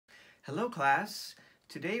Hello class.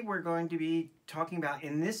 Today we're going to be talking about,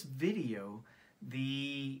 in this video,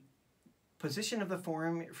 the position of the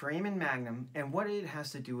foramen magnum and what it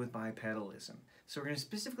has to do with bipedalism. So we're going to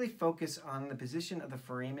specifically focus on the position of the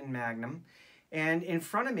foramen magnum. And in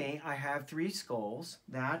front of me I have three skulls,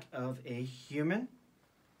 that of a human,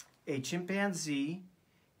 a chimpanzee,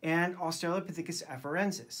 and Australopithecus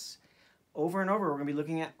afarensis. Over and over, we're going to be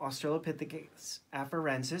looking at Australopithecus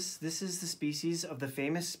afarensis. This is the species of the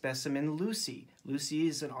famous specimen Lucy. Lucy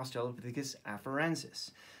is an Australopithecus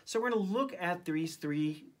afarensis. So we're going to look at these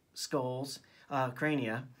three skulls,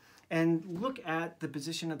 crania, and look at the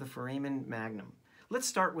position of the foramen magnum. Let's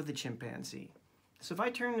start with the chimpanzee. So if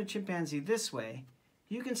I turn the chimpanzee this way,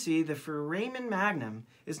 you can see the foramen magnum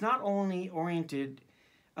is not only located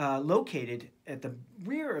at the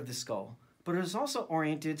rear of the skull, but it is also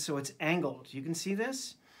oriented so it's angled. You can see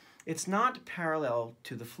this? It's not parallel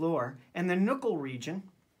to the floor. And the nuchal region,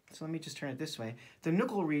 so let me just turn it this way, the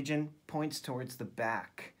nuchal region points towards the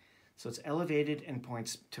back. So it's elevated and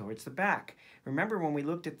points towards the back. Remember when we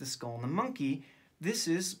looked at the skull in the monkey, this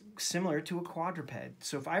is similar to a quadruped.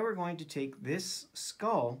 So if I were going to take this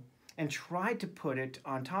skull and try to put it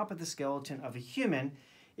on top of the skeleton of a human,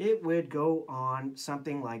 it would go on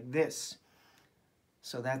something like this,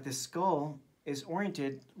 so that the skull is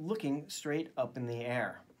oriented looking straight up in the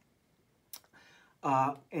air.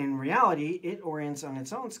 In reality, it orients on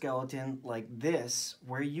its own skeleton like this,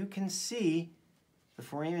 where you can see the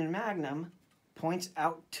foramen magnum points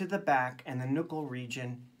out to the back and the nuchal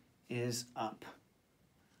region is up.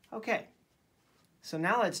 Okay, so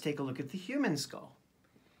now let's take a look at the human skull.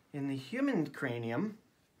 In the human cranium,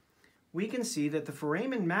 we can see that the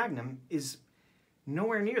foramen magnum is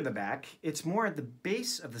nowhere near the back. It's more at the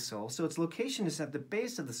base of the skull, so its location is at the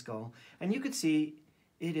base of the skull, and you can see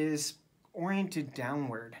it is oriented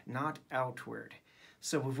downward, not outward.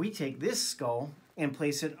 So if we take this skull and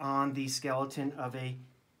place it on the skeleton of a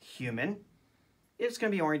human, it's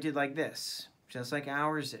going to be oriented like this, just like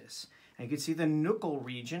ours is. And you can see the nuchal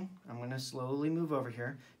region. I'm going to slowly move over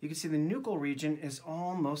here. You can see the nuchal region is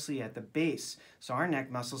all mostly at the base, so our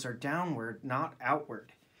neck muscles are downward, not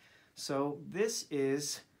outward. So this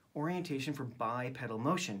is orientation for bipedal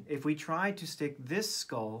motion. If we tried to stick this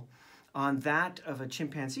skull on that of a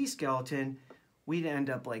chimpanzee skeleton, we'd end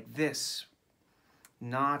up like this.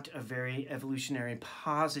 Not a very evolutionary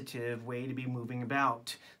positive way to be moving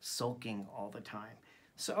about, sulking all the time.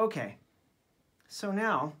 So okay, so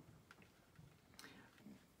now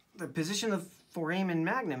the position of foramen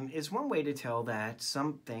magnum is one way to tell that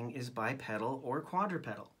something is bipedal or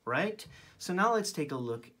quadrupedal, right? So now let's take a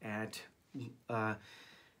look at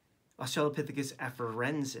Australopithecus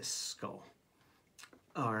afarensis skull,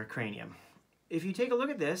 or cranium. If you take a look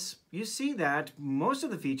at this, you see that most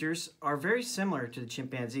of the features are very similar to the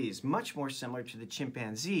chimpanzees, much more similar to the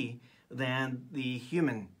chimpanzee than the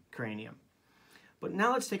human cranium. But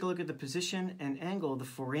now let's take a look at the position and angle of the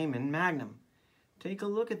foramen magnum. Take a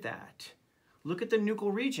look at that. Look at the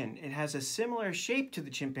nuchal region. It has a similar shape to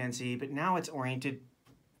the chimpanzee, but now it's oriented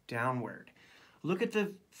downward. Look at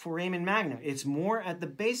the foramen magnum. It's more at the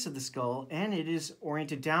base of the skull, and it is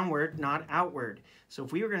oriented downward, not outward. So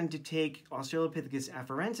if we were going to take Australopithecus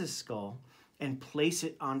afarensis skull and place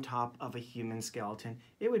it on top of a human skeleton,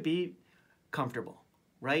 it would be comfortable,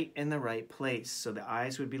 right in the right place. So the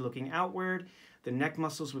eyes would be looking outward. The neck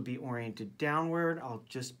muscles would be oriented downward. I'll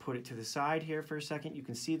just put it to the side here for a second. You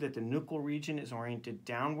can see that the nuchal region is oriented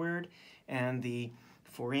downward and the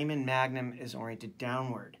foramen magnum is oriented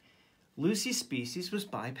downward. Lucy's species was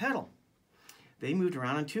bipedal. They moved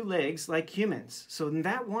around on two legs like humans. So in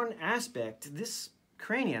that one aspect, this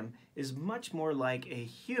cranium is much more like a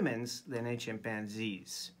human's than a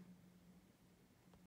chimpanzee's.